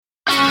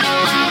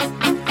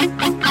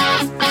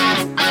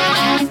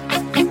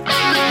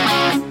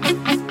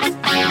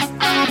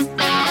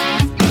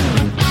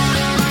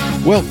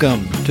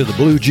Welcome to the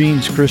Blue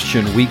Jeans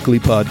Christian Weekly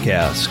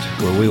Podcast,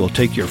 where we will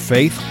take your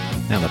faith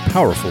and the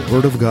powerful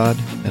Word of God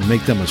and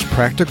make them as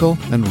practical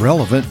and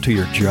relevant to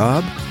your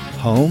job,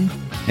 home,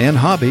 and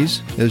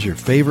hobbies as your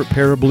favorite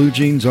pair of blue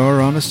jeans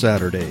are on a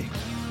Saturday.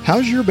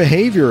 How's your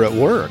behavior at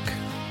work?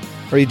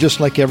 Are you just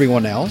like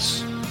everyone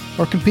else?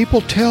 Or can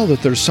people tell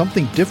that there's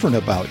something different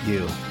about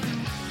you?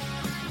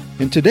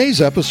 In today's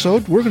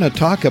episode, we're going to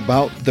talk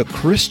about the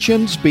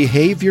Christian's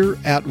behavior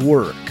at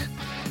work,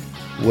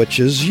 which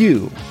is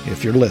you,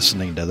 if you're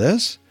listening to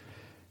this.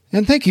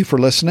 And thank you for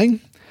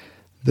listening.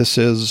 This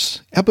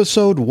is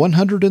episode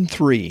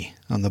 103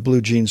 on the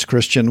Blue Jeans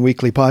Christian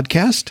Weekly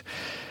Podcast.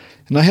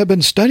 And I have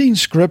been studying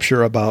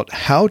Scripture about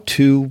how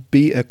to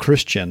be a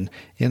Christian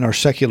in our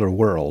secular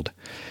world,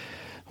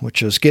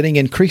 which is getting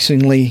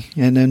increasingly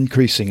and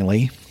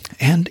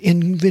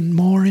even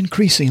more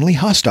increasingly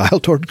hostile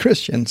toward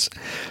Christians.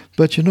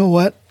 But you know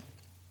what?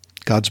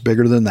 God's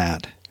bigger than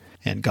that.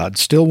 And God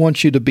still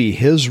wants you to be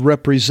His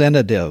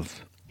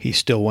representative. He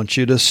still wants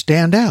you to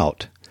stand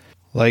out,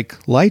 like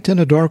light in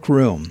a dark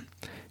room.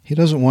 He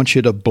doesn't want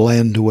you to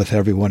blend with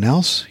everyone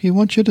else. He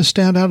wants you to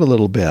stand out a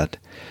little bit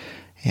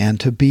and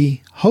to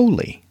be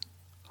holy.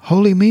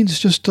 Holy means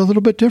just a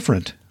little bit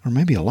different, or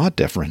maybe a lot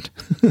different.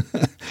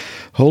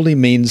 Holy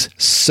means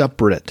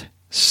separate,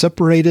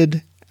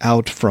 separated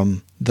out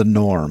from the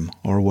norm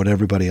or what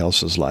everybody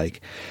else is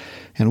like.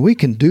 And we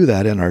can do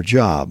that in our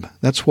job.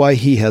 That's why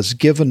He has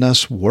given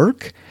us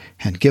work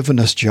and given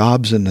us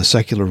jobs in the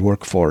secular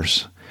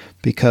workforce,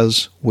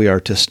 because we are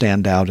to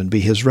stand out and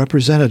be His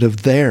representative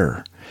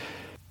there.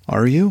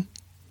 Are you?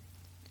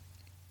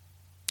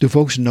 Do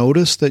folks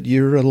notice that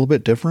you're a little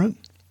bit different?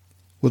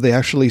 Will they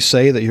actually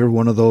say that you're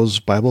one of those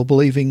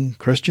Bible-believing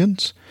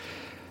Christians?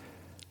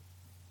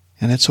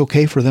 And it's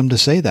okay for them to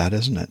say that,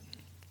 isn't it?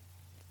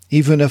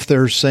 Even if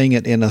they're saying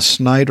it in a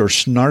snide or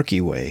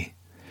snarky way.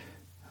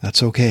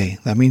 That's okay.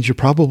 That means you're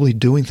probably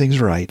doing things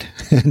right.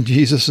 And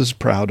Jesus is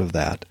proud of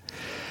that.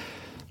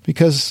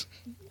 Because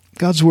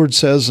God's Word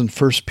says in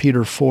 1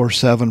 Peter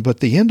 4:7, "But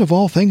the end of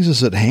all things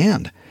is at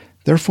hand.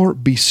 Therefore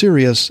be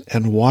serious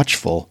and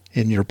watchful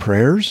in your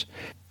prayers."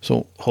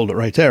 So hold it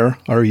right there.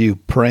 Are you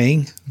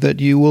praying that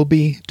you will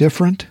be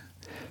different?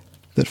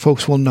 That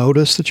folks will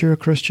notice that you're a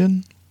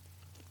Christian?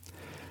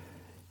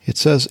 It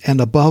says, "And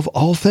above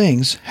all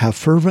things, have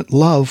fervent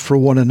love for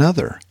one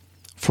another.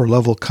 For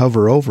love will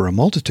cover over a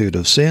multitude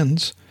of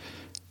sins."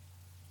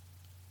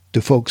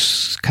 Do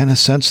folks kind of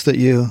sense that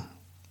you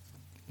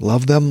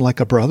love them like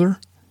a brother?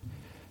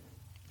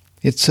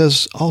 It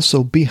says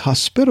also, "Be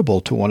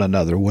hospitable to one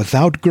another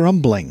without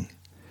grumbling."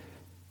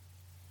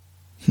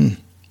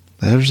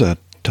 There's a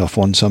tough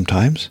one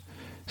sometimes,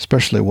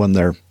 especially when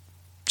they're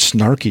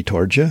snarky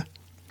towards you.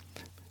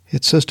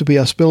 It says to be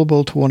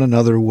hospitable to one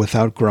another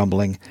without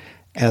grumbling.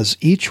 As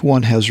each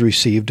one has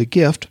received a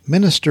gift,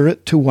 minister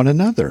it to one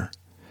another,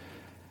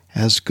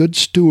 as good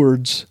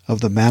stewards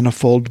of the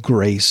manifold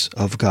grace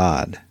of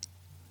God.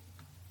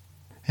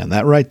 And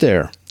that right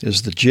there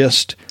is the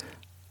gist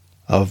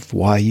of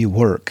why you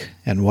work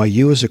and why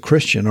you as a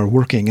Christian are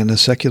working in a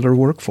secular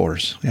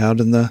workforce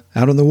out in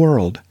the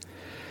world.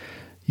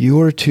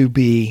 You are to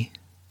be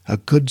a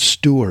good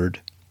steward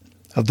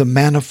of the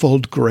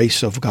manifold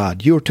grace of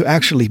God. You are to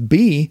actually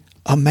be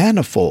a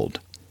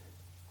manifold.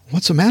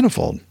 What's a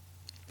manifold?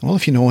 Well,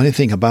 if you know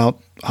anything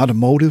about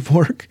automotive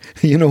work,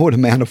 you know what a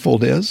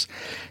manifold is.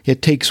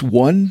 It takes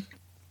one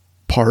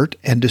part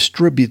and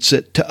distributes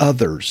it to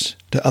others,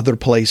 to other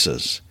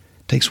places.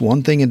 It takes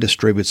one thing and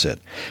distributes it.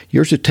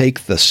 You're to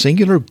take the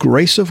singular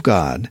grace of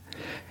God,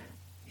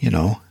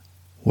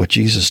 what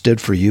Jesus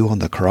did for you on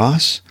the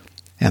cross,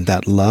 and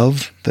that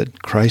love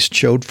that Christ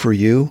showed for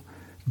you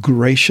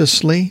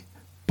graciously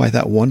by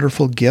that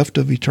wonderful gift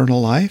of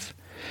eternal life,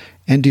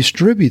 and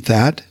distribute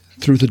that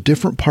through the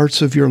different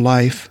parts of your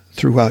life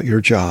throughout your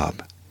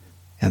job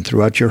and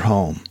throughout your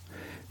home,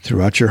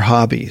 throughout your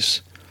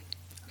hobbies,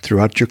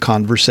 throughout your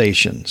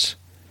conversations.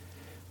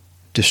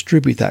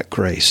 Distribute that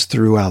grace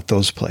throughout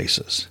those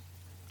places.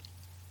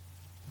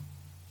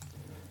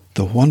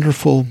 The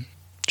wonderful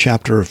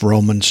chapter of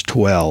Romans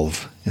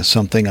 12 is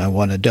something I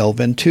want to delve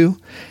into.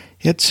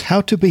 It's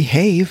how to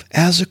behave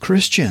as a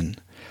Christian.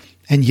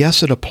 And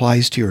yes, it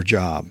applies to your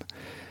job.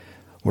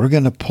 We're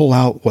going to pull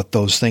out what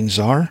those things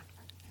are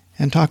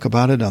and talk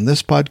about it on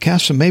this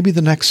podcast and maybe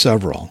the next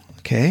several,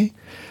 okay?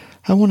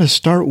 I want to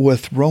start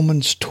with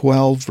Romans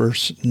 12,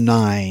 verse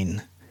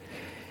 9.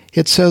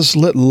 It says,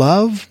 "Let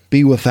love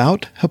be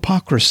without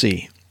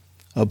hypocrisy.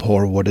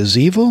 Abhor what is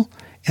evil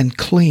and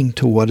cling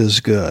to what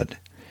is good."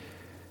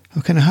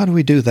 Okay, now how do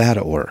we do that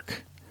at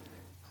work?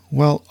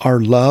 Well,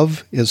 our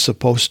love is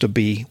supposed to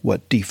be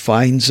what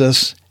defines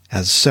us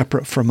as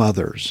separate from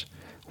others.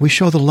 We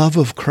show the love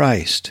of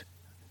Christ.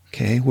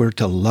 Okay, we're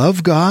to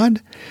love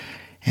God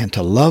and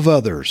to love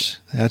others.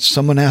 That's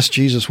someone asked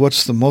Jesus,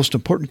 what's the most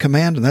important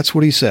command? And that's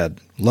what He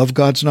said. Love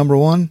God's number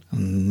one,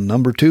 and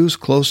number two is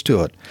close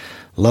to it.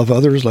 Love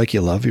others like you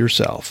love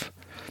yourself.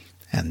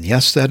 And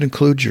yes, that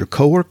includes your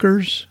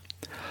coworkers,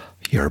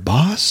 your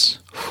boss,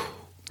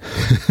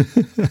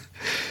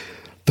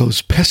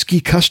 those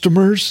pesky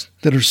customers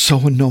that are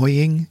so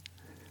annoying,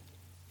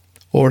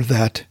 or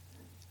that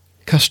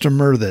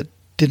customer that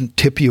didn't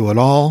tip you at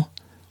all,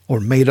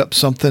 or made up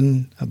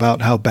something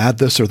about how bad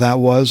this or that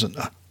was, and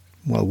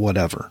well,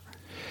 whatever.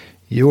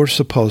 You're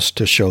supposed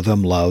to show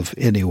them love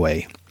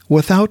anyway,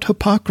 without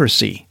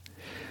hypocrisy.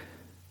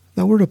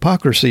 The word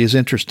hypocrisy is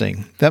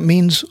interesting. That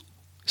means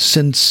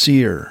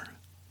sincere.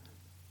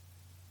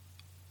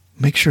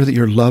 Make sure that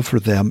your love for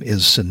them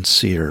is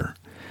sincere.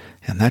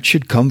 And that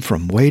should come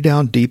from way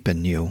down deep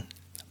in you.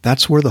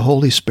 That's where the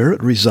Holy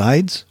Spirit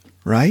resides,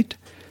 right?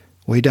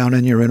 Way down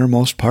in your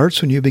innermost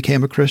parts when you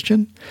became a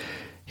Christian.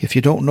 If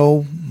you don't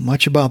know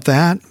much about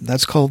that,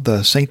 that's called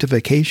the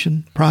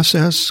sanctification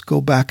process.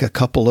 Go back a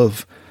couple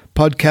of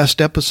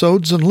podcast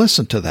episodes and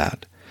listen to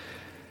that.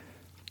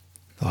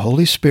 The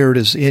Holy Spirit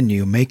is in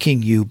you,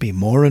 making you be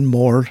more and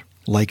more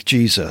like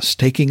Jesus,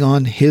 taking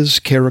on His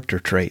character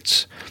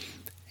traits.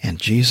 And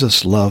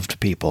Jesus loved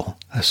people,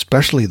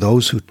 especially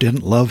those who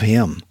didn't love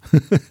Him,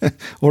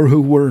 or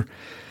who were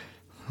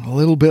a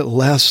little bit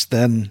less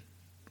than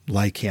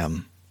like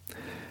Him,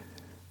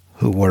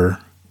 who were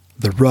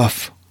the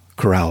rough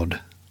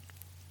crowd.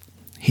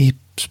 He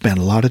spent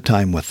a lot of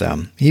time with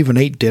them. He even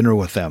ate dinner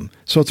with them.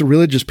 So the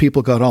religious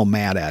people got all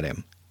mad at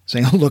Him,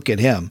 saying, "Oh, look at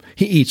him.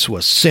 He eats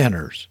with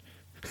sinners."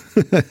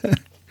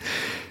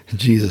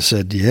 Jesus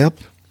said, "Yep,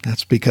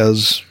 that's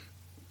because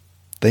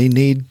they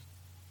need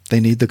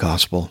the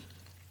gospel."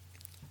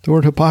 The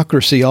word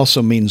hypocrisy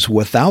also means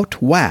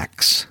without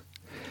wax.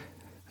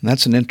 And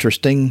that's an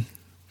interesting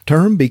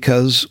term,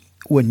 because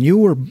when you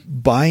were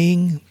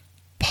buying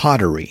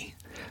pottery,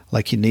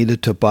 like you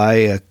needed to buy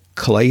a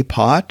clay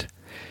pot,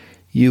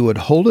 you would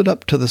hold it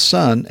up to the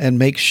sun and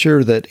make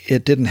sure that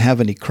it didn't have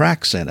any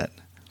cracks in it.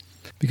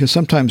 Because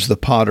sometimes the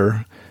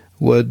potter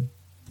would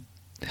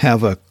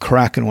have a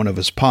crack in one of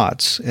his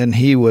pots, and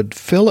he would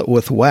fill it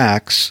with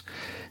wax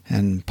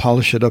and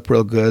polish it up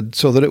real good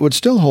so that it would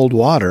still hold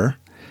water,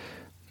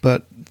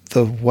 but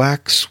the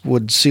wax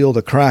would seal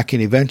the crack,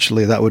 and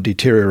eventually that would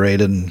deteriorate,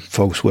 and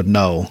folks would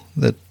know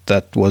that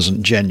that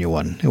wasn't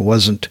genuine. It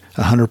wasn't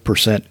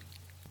 100%.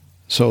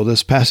 So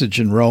this passage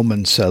in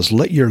Romans says,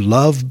 "Let your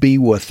love be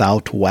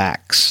without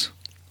wax."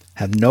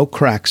 Have no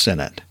cracks in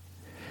it.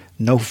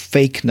 No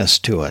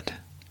fakeness to it.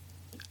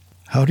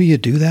 How do you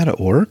do that at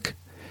work?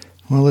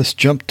 Well, let's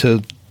jump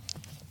to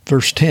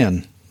verse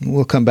 10.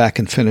 We'll come back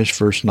and finish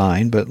verse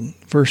 9, but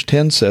verse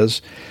 10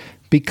 says,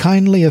 "Be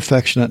kindly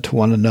affectionate to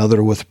one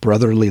another with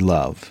brotherly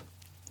love."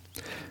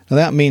 Now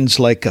that means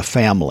like a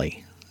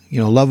family.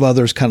 Love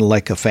others kind of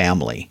like a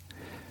family.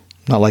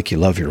 Not like you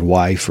love your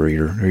wife or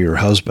your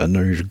husband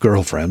or your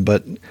girlfriend,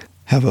 but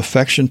have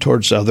affection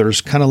towards others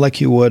kind of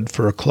like you would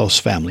for a close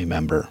family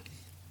member.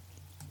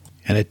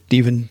 And it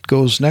even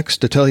goes next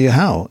to tell you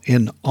how.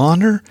 In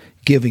honor,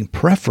 giving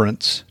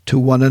preference to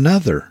one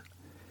another.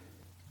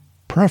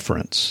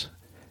 Preference.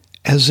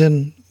 As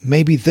in,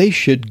 maybe they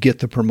should get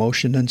the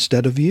promotion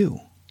instead of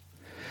you.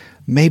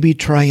 Maybe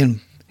try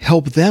and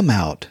help them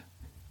out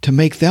to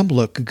make them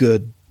look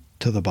good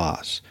to the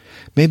boss.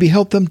 Maybe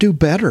help them do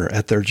better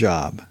at their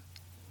job.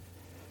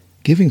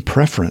 Giving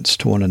preference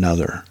to one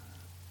another.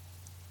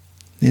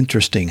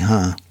 Interesting,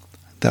 huh?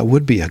 That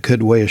would be a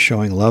good way of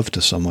showing love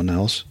to someone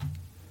else.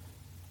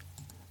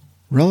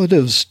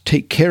 Relatives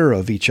take care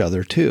of each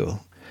other, too.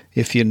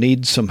 If you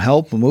need some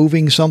help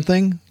moving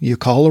something, you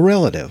call a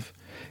relative.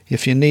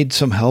 If you need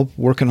some help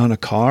working on a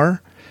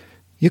car,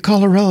 you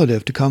call a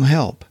relative to come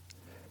help.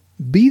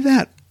 Be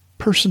that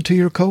person to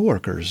your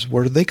coworkers,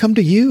 where they come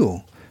to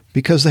you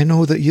because they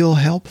know that you'll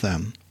help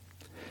them.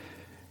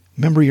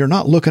 Remember, you're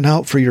not looking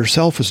out for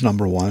yourself as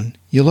number one.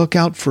 You look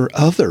out for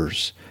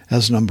others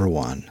as number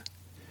one.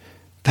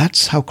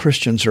 That's how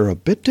Christians are a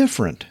bit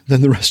different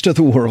than the rest of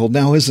the world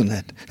now, isn't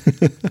it?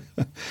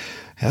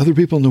 Other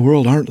people in the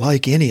world aren't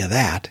like any of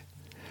that.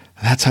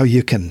 That's how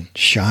you can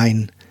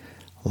shine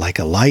like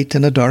a light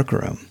in a dark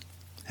room,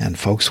 and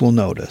folks will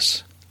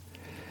notice.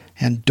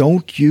 And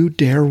don't you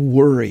dare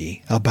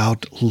worry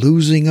about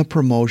losing a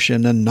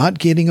promotion and not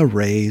getting a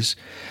raise,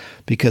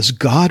 because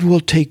God will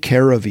take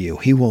care of you.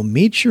 He will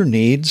meet your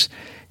needs,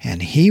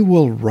 and He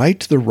will right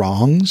the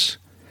wrongs,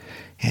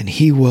 and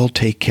He will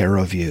take care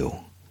of you.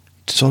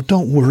 So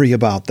don't worry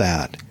about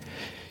that.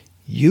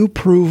 You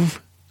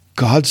prove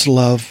God's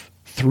love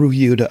through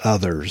you to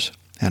others,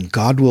 and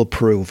God will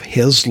prove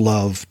His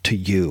love to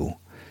you.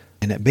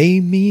 And it may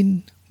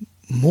mean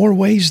more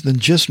ways than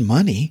just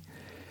money.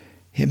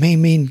 It may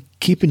mean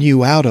keeping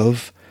you out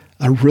of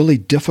a really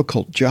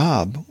difficult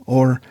job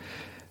or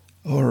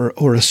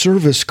a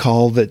service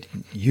call that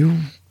you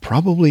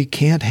probably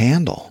can't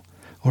handle,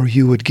 or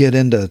you would get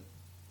into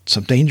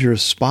some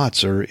dangerous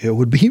spots, or it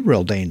would be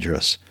real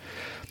dangerous.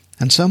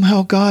 And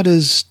somehow God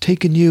has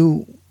taken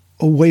you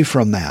away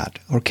from that,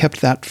 or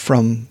kept that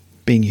from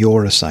being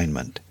your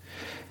assignment.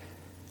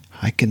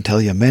 I can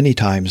tell you many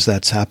times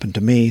that's happened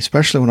to me,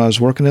 especially when I was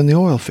working in the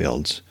oil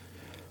fields.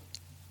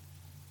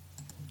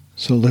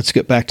 So let's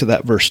get back to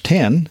that verse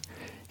 10.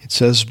 It It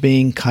says,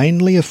 being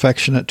kindly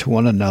affectionate to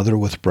one another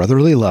with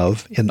brotherly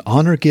love, in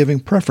honor giving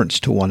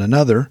preference to one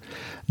another,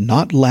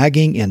 not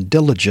lagging in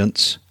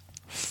diligence,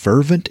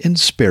 fervent in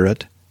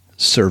spirit,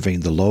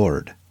 serving the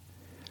Lord.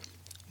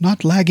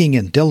 Not lagging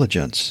in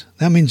diligence.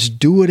 That means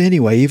do it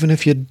anyway, even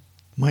if you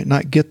might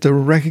not get the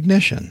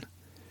recognition.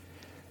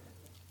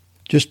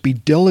 Just be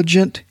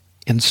diligent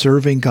in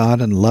serving God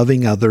and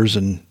loving others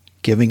and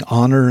giving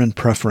honor and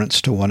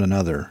preference to one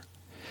another.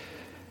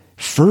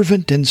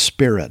 Fervent in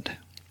spirit.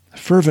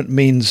 Fervent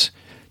means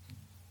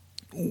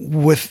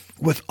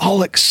with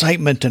all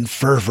excitement and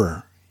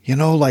fervor. You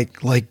know, like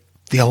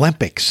the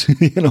Olympics.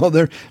 You know,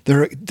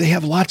 they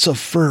have lots of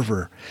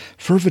fervor.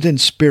 Fervent in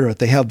spirit.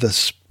 They have the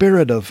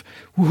spirit of,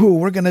 woohoo,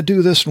 we're going to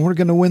do this and we're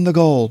going to win the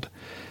gold.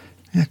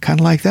 Yeah, kind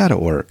of like that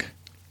at work.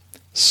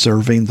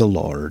 Serving the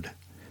Lord.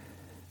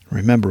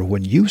 Remember,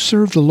 when you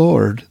serve the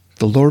Lord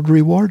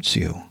rewards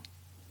you.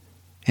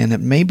 And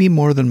it may be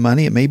more than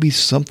money. It may be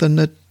something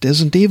that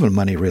isn't even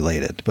money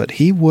related, but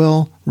He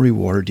will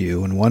reward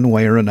you in one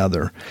way or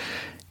another.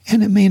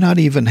 And it may not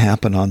even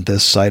happen on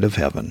this side of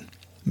heaven.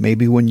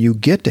 Maybe when you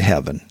get to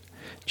heaven,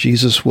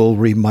 Jesus will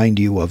remind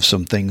you of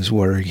some things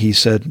where He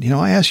said,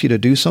 I asked you to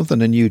do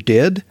something and you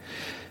did,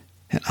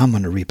 and I'm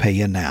going to repay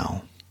you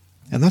now.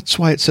 And that's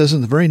why it says in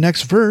the very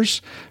next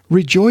verse,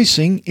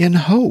 rejoicing in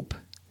hope.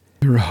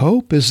 Your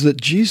hope is that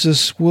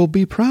Jesus will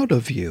be proud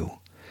of you,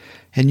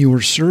 and you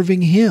are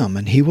serving Him,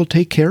 and He will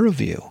take care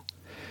of you.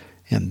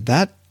 And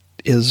that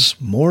is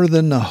more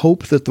than a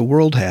hope that the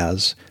world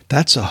has.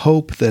 That's a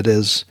hope that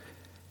is,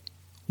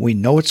 we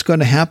know it's going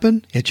to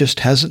happen, it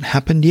just hasn't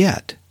happened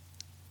yet.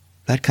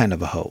 That kind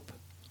of a hope.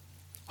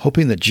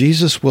 Hoping that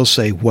Jesus will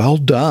say, well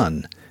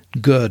done,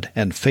 good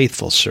and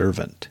faithful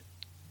servant.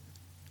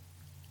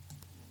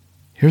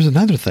 Here's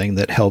another thing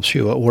that helps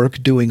you at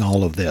work doing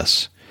all of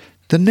this.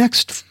 The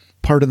next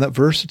part of that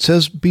verse, it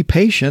says, be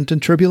patient in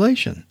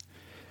tribulation.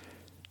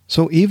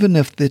 So even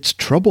if it's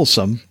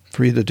troublesome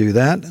for you to do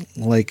that,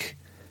 like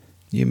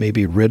you may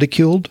be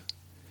ridiculed,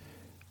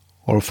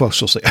 or folks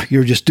will say,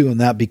 you're just doing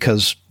that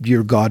because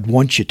your God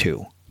wants you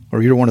to,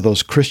 or you're one of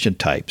those Christian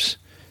types.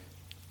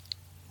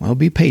 Well,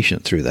 be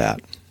patient through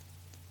that.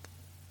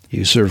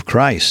 You serve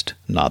Christ,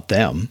 not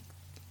them.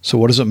 So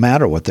what does it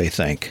matter what they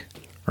think,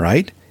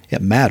 right?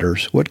 It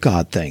matters what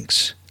God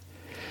thinks.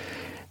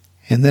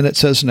 And then it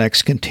says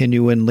next,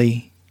 continuing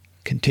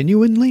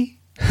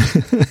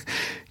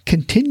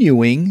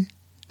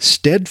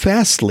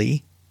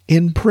steadfastly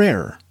in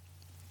prayer.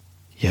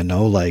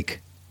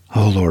 Like,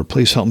 oh Lord,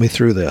 please help me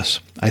through this.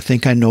 I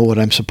think I know what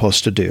I'm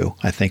supposed to do.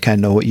 I think I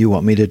know what you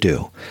want me to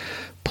do.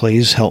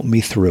 Please help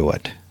me through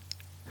it.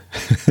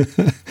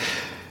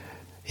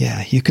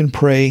 Yeah, you can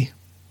pray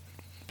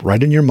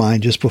right in your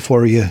mind just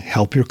before you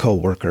help your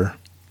coworker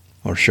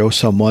or show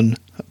someone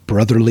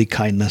brotherly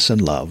kindness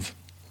and love.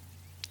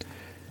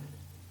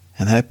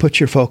 And that puts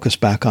your focus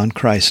back on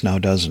Christ now,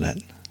 doesn't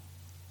it?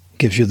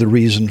 Gives you the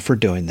reason for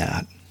doing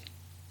that.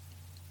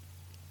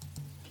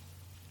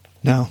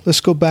 Now,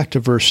 let's go back to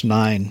verse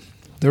 9.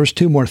 There's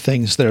two more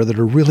things there that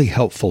are really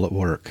helpful at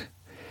work.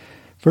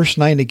 Verse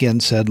 9 again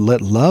said,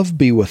 let love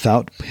be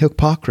without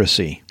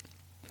hypocrisy.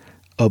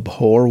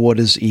 Abhor what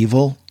is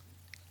evil.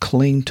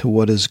 Cling to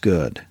what is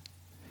good.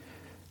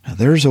 Now,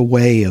 there's a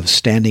way of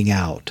standing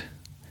out,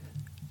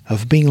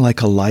 of being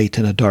like a light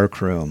in a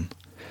dark room,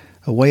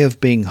 a way of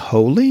being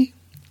holy,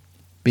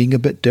 being a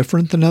bit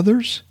different than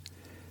others,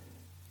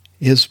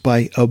 is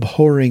by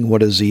abhorring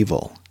what is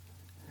evil,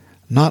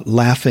 not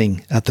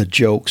laughing at the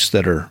jokes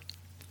that are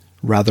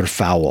rather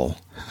foul,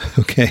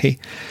 okay?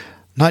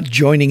 Not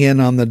joining in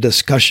on the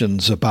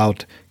discussions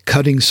about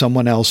cutting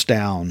someone else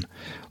down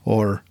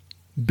or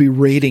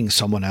berating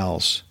someone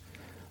else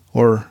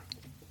or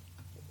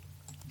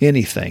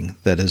anything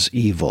that is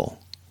evil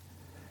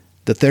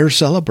that they're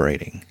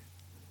celebrating.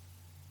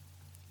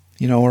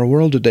 Our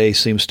world today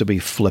seems to be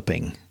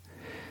flipping.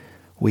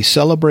 We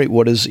celebrate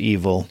what is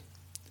evil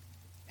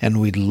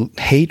and we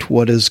hate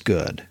what is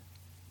good.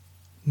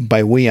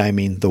 By we, I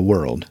mean the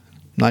world,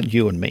 not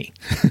you and me.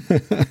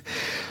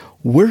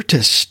 We're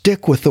to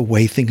stick with the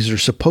way things are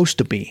supposed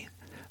to be.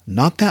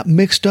 Not that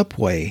mixed up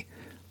way,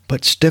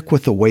 but stick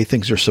with the way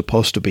things are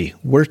supposed to be.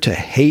 We're to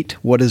hate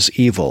what is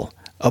evil,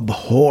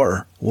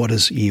 abhor what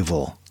is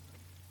evil,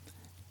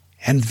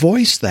 and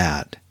voice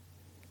that.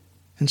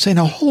 And say,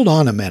 now hold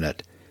on a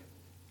minute.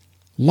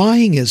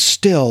 Lying is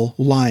still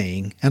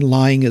lying, and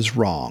lying is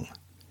wrong.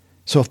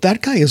 So if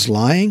that guy is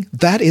lying,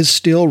 that is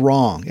still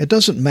wrong. It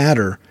doesn't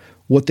matter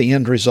what the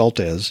end result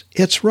is.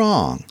 It's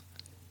wrong.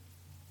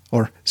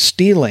 Or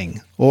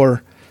stealing,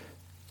 or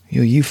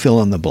you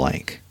fill in the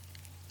blank.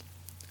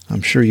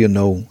 I'm sure you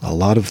know a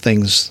lot of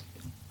things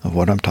of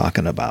what I'm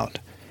talking about.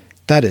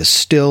 That is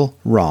still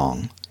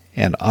wrong,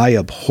 and I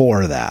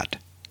abhor that.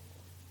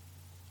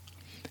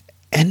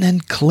 And then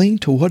cling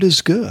to what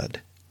is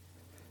good,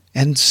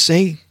 and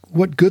say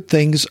what good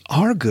things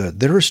are good.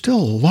 There are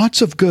still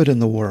lots of good in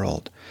the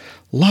world,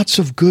 lots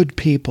of good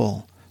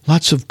people,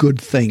 lots of good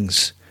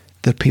things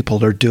that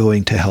people are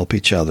doing to help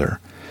each other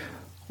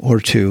or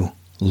to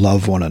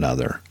love one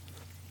another.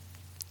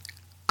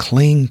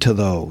 cling to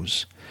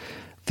those.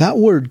 That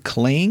word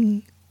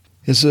cling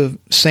is the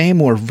same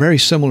or very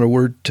similar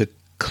word to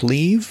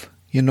cleave.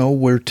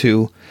 We're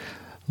to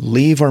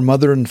leave our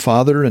mother and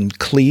father and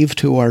cleave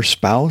to our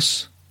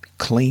spouse,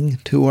 cling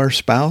to our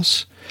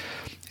spouse.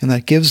 And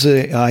that gives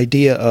the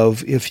idea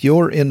of if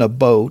you're in a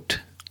boat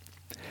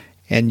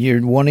and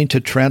you're wanting to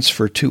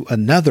transfer to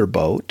another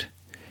boat,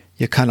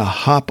 you kind of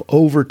hop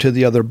over to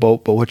the other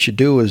boat, but what you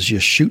do is you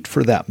shoot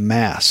for that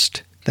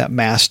mast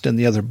in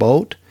the other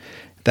boat.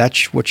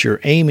 That's what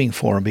you're aiming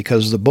for,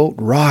 because the boat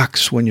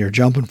rocks when you're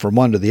jumping from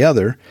one to the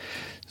other.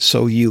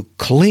 So you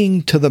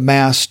cling to the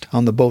mast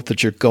on the boat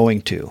that you're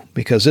going to,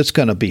 because it's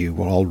going to be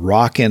all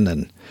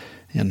rocking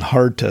and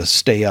hard to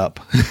stay up.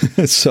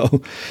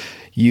 So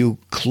you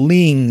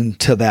cling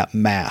to that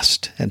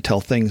mast until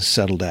things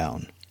settle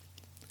down.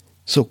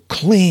 So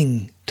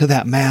cling to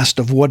that mast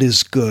of what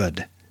is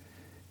good.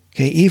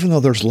 Okay, even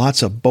though there's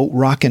lots of boat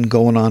rocking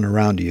going on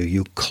around you,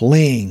 you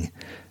cling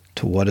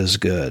to what is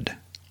good.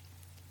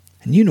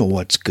 And you know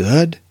what's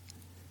good.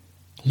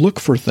 Look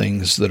for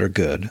things that are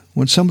good.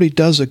 When somebody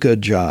does a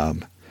good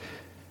job,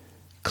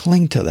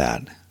 cling to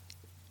that.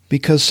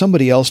 Because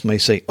somebody else may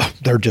say, oh,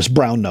 they're just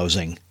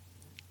brown-nosing.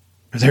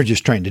 Or they're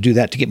just trying to do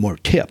that to get more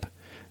tip,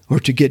 or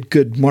to get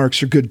good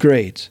marks or good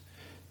grades.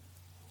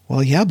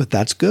 Well, yeah, but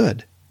that's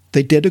good.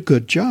 They did a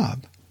good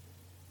job.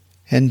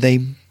 And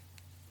they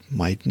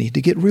might need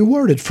to get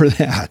rewarded for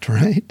that,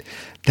 right?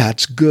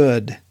 That's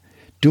good.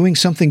 Doing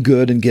something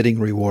good and getting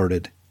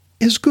rewarded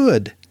is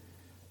good.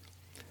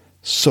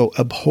 So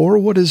abhor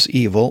what is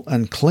evil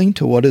and cling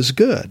to what is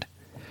good,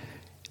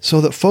 so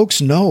that folks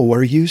know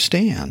where you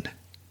stand.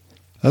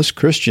 Us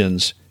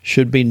Christians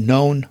should be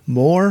known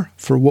more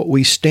for what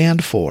we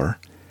stand for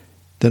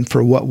than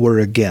for what we're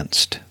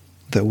against,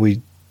 that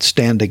we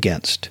stand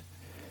against.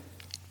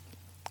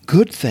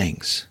 Good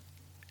things.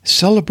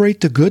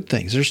 Celebrate the good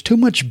things. There's too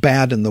much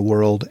bad in the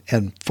world,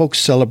 and folks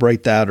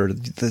celebrate that, or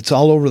it's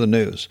all over the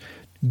news.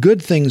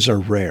 Good things are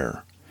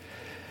rare,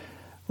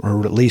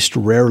 or at least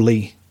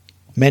rarely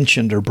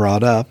mentioned or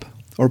brought up,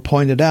 or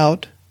pointed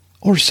out,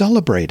 or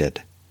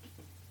celebrated.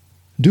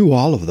 Do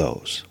all of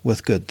those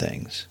with good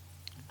things.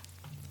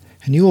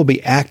 And you will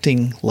be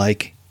acting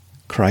like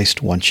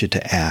Christ wants you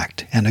to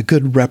act, and a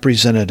good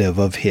representative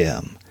of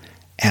Him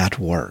at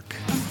work.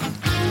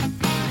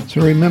 So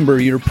remember,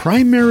 your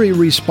primary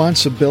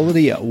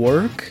responsibility at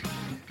work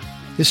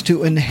is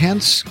to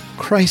enhance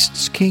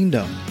Christ's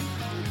kingdom.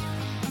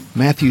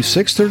 Matthew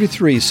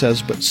 6:33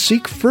 says, "But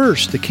seek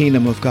first the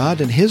kingdom of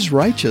God and His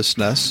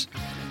righteousness,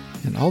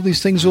 and all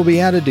these things will be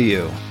added to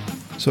you."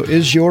 So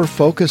is your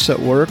focus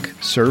at work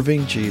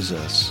serving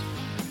Jesus?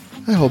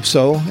 I hope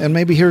so. And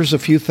maybe here's a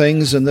few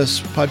things in this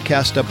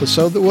podcast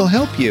episode that will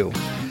help you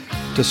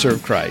to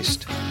serve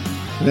Christ.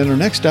 And in our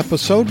next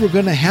episode, we're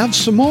going to have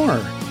some more.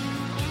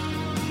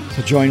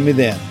 So join me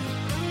then.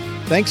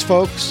 Thanks,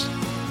 folks.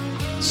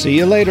 See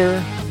you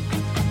later.